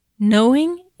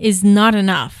Knowing is not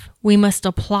enough. We must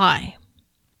apply.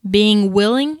 Being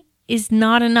willing is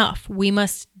not enough. We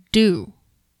must do.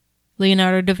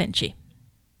 Leonardo da Vinci.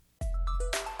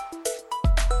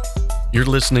 You're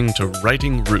listening to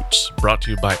Writing Roots, brought to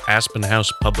you by Aspen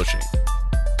House Publishing.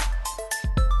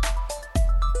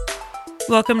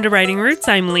 Welcome to Writing Roots.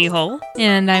 I'm Lee Hull.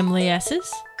 And I'm Lee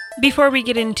Esses. Before we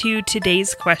get into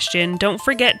today's question, don't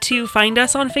forget to find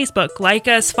us on Facebook, like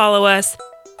us, follow us.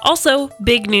 Also,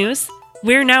 big news,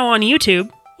 we're now on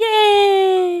YouTube.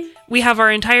 Yay! We have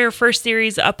our entire first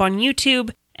series up on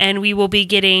YouTube, and we will be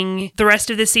getting the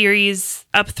rest of the series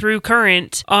up through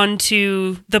current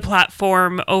onto the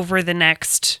platform over the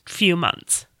next few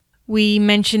months. We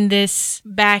mentioned this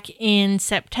back in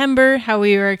September, how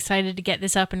we were excited to get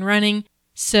this up and running.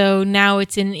 So now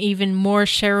it's an even more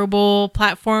shareable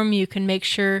platform. You can make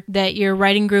sure that your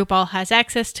writing group all has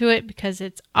access to it because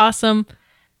it's awesome.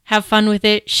 Have fun with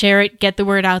it, share it, get the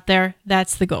word out there.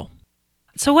 That's the goal.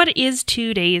 So what is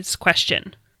today's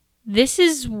question? This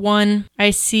is one I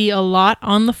see a lot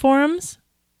on the forums,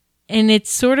 and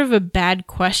it's sort of a bad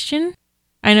question.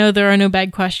 I know there are no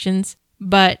bad questions,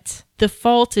 but the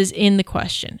fault is in the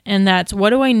question, and that's, what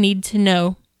do I need to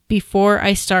know before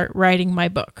I start writing my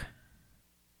book?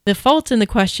 The fault in the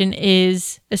question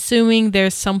is assuming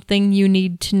there's something you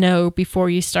need to know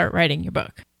before you start writing your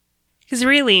book. Because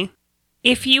really,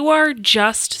 if you are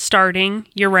just starting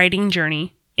your writing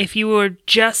journey, if you are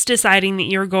just deciding that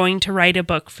you're going to write a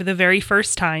book for the very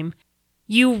first time,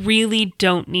 you really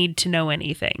don't need to know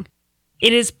anything.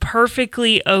 It is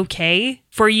perfectly okay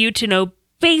for you to know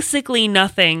basically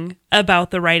nothing about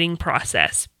the writing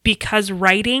process, because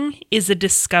writing is a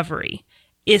discovery,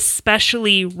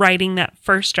 especially writing that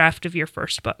first draft of your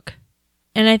first book.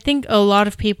 And I think a lot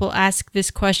of people ask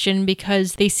this question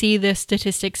because they see the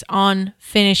statistics on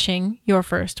finishing your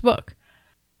first book.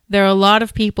 There are a lot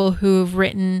of people who have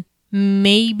written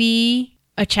maybe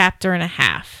a chapter and a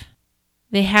half.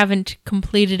 They haven't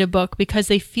completed a book because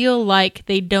they feel like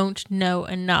they don't know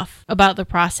enough about the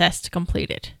process to complete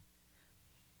it.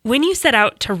 When you set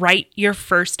out to write your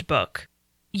first book,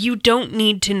 you don't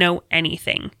need to know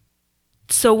anything.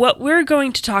 So what we're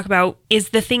going to talk about is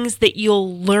the things that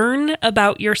you'll learn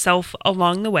about yourself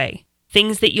along the way,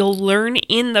 things that you'll learn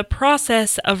in the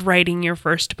process of writing your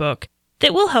first book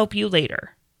that will help you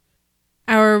later.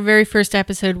 Our very first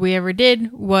episode we ever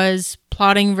did was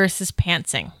plotting versus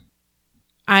pantsing.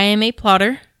 I am a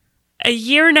plotter. A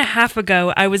year and a half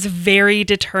ago, I was very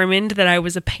determined that I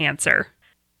was a pantser.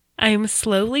 I am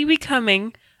slowly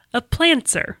becoming a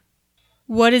plantser.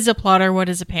 What is a plotter? What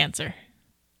is a pantser?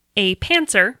 A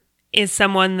pantser is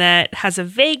someone that has a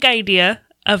vague idea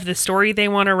of the story they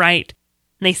want to write,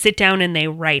 and they sit down and they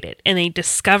write it, and they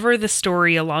discover the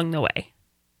story along the way.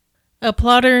 A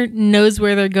plotter knows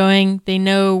where they're going, they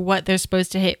know what they're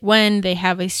supposed to hit when, they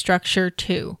have a structure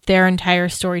to their entire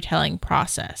storytelling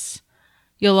process.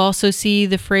 You'll also see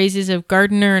the phrases of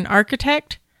gardener and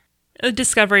architect, a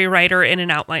discovery writer and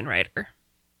an outline writer.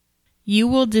 You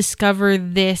will discover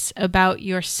this about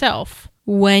yourself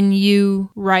when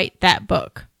you write that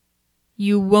book.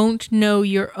 You won't know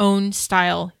your own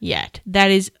style yet. That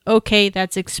is okay,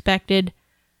 that's expected.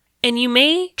 And you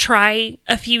may try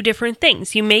a few different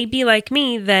things. You may be like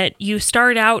me, that you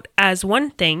start out as one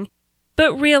thing,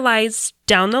 but realize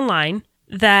down the line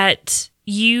that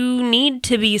you need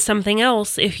to be something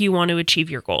else if you want to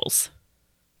achieve your goals.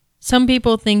 Some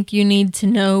people think you need to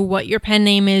know what your pen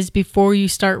name is before you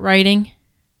start writing.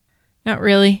 Not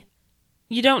really.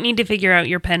 You don't need to figure out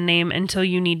your pen name until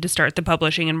you need to start the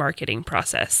publishing and marketing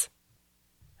process.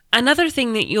 Another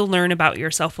thing that you'll learn about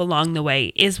yourself along the way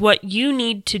is what you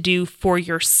need to do for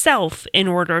yourself in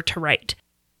order to write.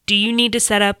 Do you need to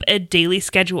set up a daily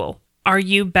schedule? Are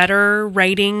you better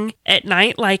writing at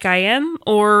night like I am,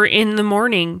 or in the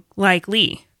morning like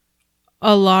Lee?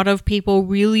 A lot of people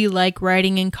really like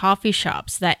writing in coffee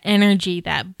shops. That energy,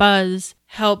 that buzz,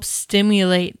 helps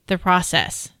stimulate the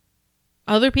process.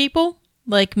 Other people,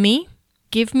 like me,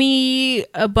 give me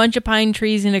a bunch of pine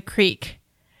trees in a creek.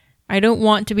 I don't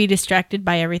want to be distracted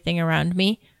by everything around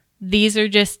me. These are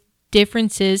just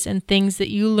differences and things that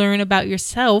you learn about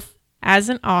yourself as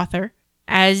an author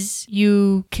as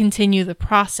you continue the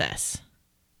process.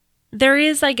 There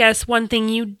is, I guess, one thing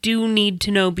you do need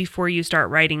to know before you start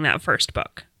writing that first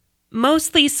book.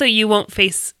 Mostly so you won't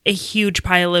face a huge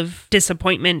pile of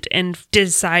disappointment and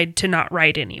decide to not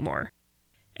write anymore.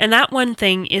 And that one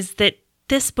thing is that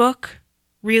this book,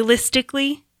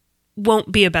 realistically,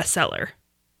 won't be a bestseller.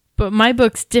 But my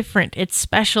book's different. It's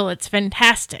special. It's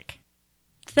fantastic.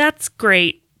 That's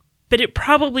great, but it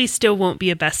probably still won't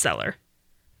be a bestseller.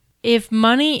 If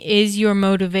money is your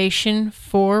motivation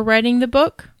for writing the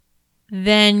book,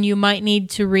 then you might need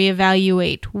to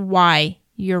reevaluate why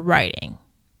you're writing.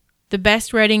 The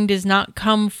best writing does not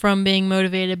come from being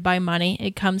motivated by money.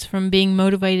 It comes from being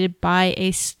motivated by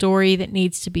a story that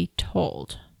needs to be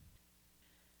told.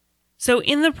 So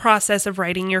in the process of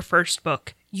writing your first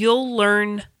book, you'll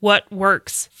learn what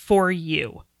works for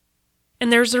you.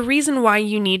 And there's a reason why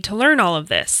you need to learn all of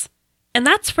this. And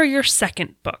that's for your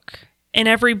second book and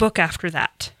every book after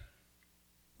that.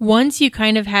 Once you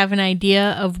kind of have an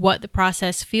idea of what the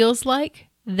process feels like,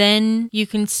 then you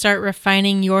can start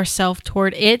refining yourself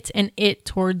toward it and it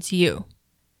towards you.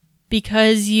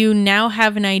 Because you now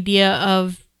have an idea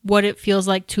of what it feels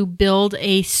like to build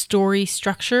a story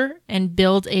structure and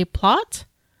build a plot,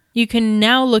 you can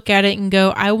now look at it and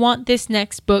go, I want this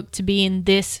next book to be in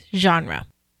this genre,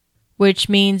 which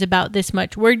means about this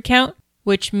much word count,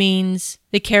 which means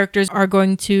the characters are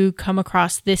going to come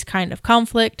across this kind of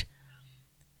conflict.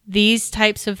 These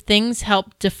types of things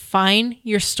help define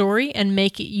your story and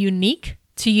make it unique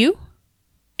to you.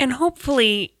 And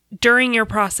hopefully, during your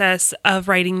process of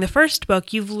writing the first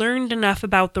book, you've learned enough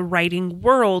about the writing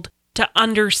world to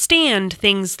understand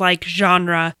things like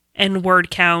genre and word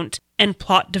count and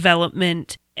plot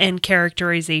development and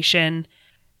characterization.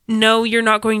 No, you're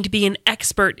not going to be an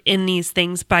expert in these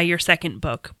things by your second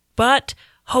book, but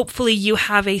hopefully you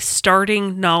have a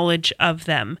starting knowledge of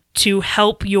them to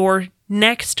help your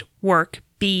next work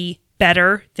be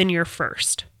better than your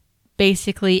first.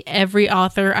 Basically, every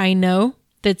author I know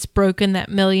that's broken that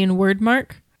 1,000,000-word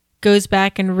mark goes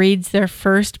back and reads their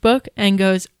first book and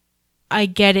goes, I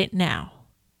get it now.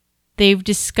 They've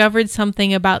discovered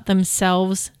something about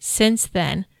themselves since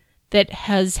then that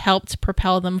has helped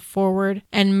propel them forward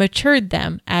and matured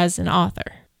them as an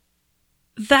author.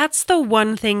 That's the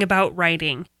one thing about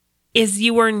writing, is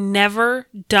you are never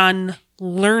done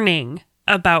learning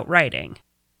about writing.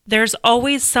 There's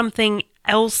always something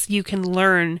else you can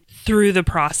learn through the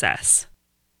process.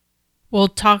 We'll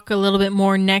talk a little bit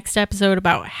more next episode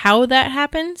about how that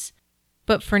happens.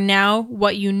 But for now,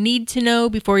 what you need to know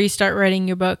before you start writing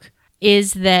your book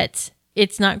is that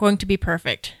it's not going to be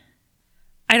perfect.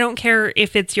 I don't care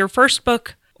if it's your first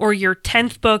book or your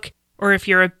 10th book or if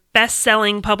you're a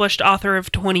best-selling published author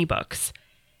of 20 books.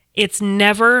 It's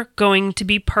never going to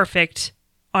be perfect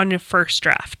on a first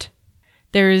draft.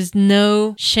 There is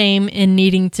no shame in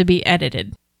needing to be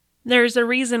edited. There's a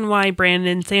reason why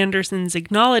Brandon Sanderson's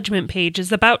acknowledgement page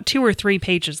is about 2 or 3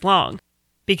 pages long,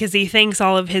 because he thanks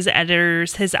all of his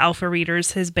editors, his alpha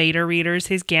readers, his beta readers,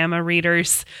 his gamma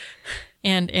readers.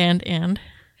 And.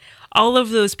 All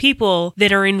of those people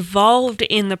that are involved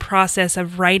in the process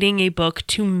of writing a book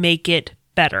to make it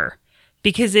better,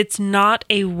 because it's not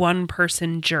a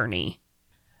one-person journey.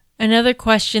 Another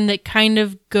question that kind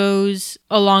of goes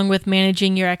along with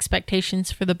managing your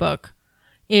expectations for the book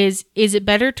is it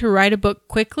better to write a book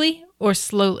quickly or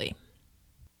slowly?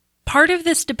 Part of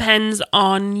this depends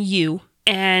on you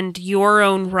and your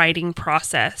own writing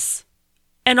process,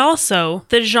 and also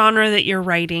the genre that you're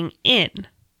writing in.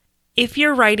 If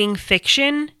you're writing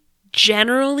fiction,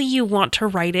 generally you want to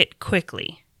write it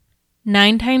quickly.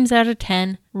 9 times out of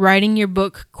 10, writing your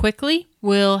book quickly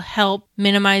will help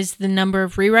minimize the number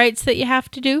of rewrites that you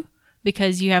have to do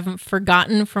because you haven't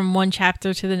forgotten from one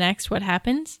chapter to the next what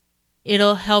happens.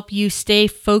 It'll help you stay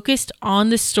focused on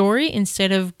the story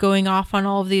instead of going off on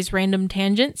all of these random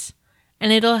tangents.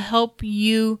 And it'll help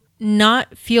you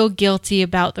not feel guilty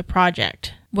about the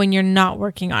project when you're not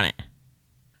working on it.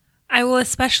 I will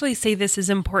especially say this is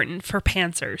important for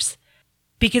pantsers,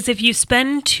 because if you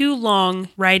spend too long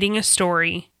writing a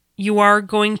story, you are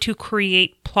going to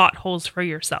create plot holes for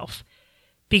yourself,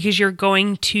 because you're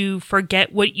going to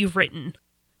forget what you've written.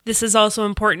 This is also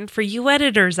important for you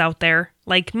editors out there,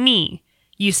 like me.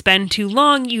 You spend too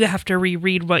long, you have to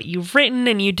reread what you've written,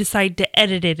 and you decide to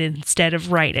edit it instead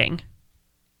of writing.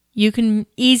 You can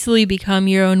easily become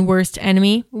your own worst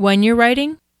enemy when you're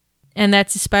writing, and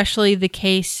that's especially the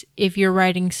case if you're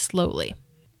writing slowly.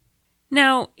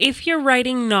 Now, if you're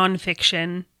writing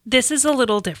nonfiction, this is a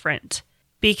little different.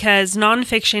 Because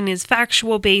nonfiction is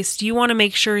factual-based, you want to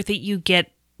make sure that you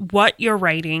get what you're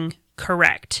writing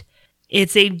correct.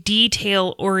 It's a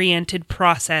detail-oriented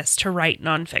process to write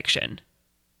nonfiction.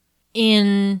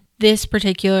 In this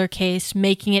particular case,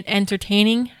 making it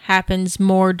entertaining happens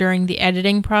more during the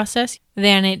editing process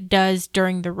than it does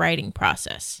during the writing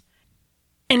process.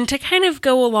 And to kind of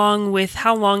go along with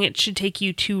how long it should take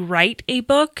you to write a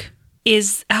book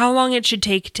is how long it should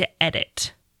take to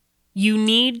edit. You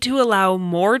need to allow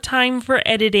more time for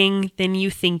editing than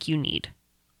you think you need.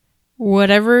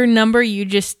 Whatever number you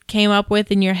just came up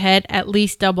with in your head, at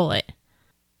least double it.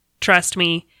 trust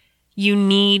me, you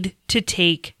need to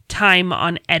take time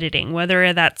on editing,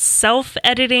 whether that's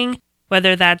self-editing,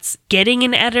 whether that's getting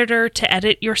an editor to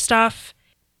edit your stuff.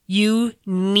 You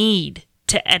need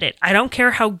to edit. I don't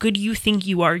care how good you think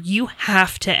you are, you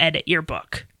have to edit your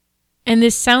book. And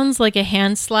this sounds like a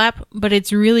hand slap, but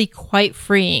it's really quite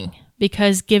freeing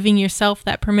because giving yourself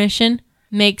that permission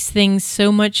makes things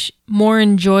so much more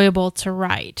enjoyable to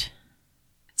write.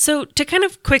 So to kind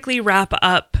of quickly wrap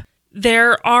up,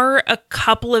 there are a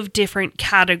couple of different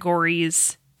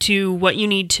categories to what you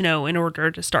need to know in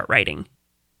order to start writing.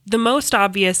 The most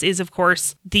obvious is, of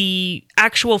course, the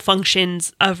actual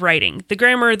functions of writing. The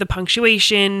grammar, the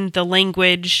punctuation, the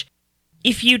language.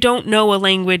 If you don't know a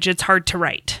language, it's hard to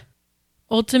write.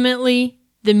 Ultimately,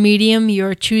 the medium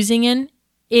you're choosing in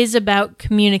is about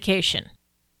communication.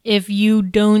 If you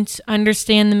don't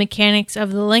understand the mechanics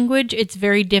of the language, it's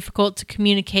very difficult to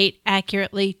communicate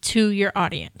accurately to your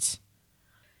audience.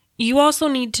 You also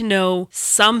need to know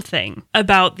something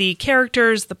about the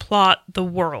characters, the plot, the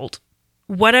world.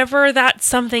 Whatever that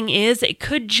something is, it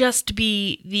could just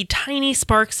be the tiny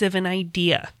sparks of an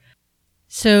idea.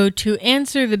 So to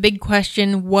answer the big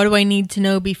question, what do I need to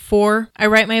know before I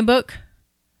write my book?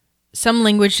 Some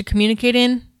language to communicate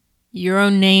in, your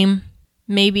own name,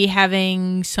 maybe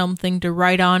having something to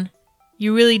write on.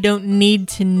 You really don't need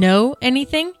to know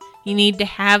anything. You need to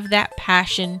have that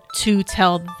passion to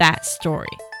tell that story.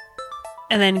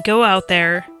 And then go out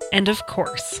there and, of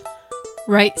course,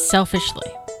 write selfishly.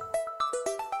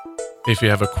 If you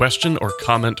have a question or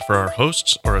comment for our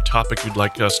hosts or a topic you'd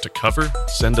like us to cover,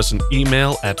 send us an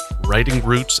email at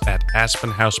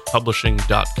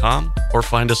writingroots@aspenhousepublishing.com or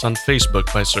find us on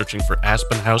Facebook by searching for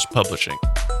Aspen House Publishing.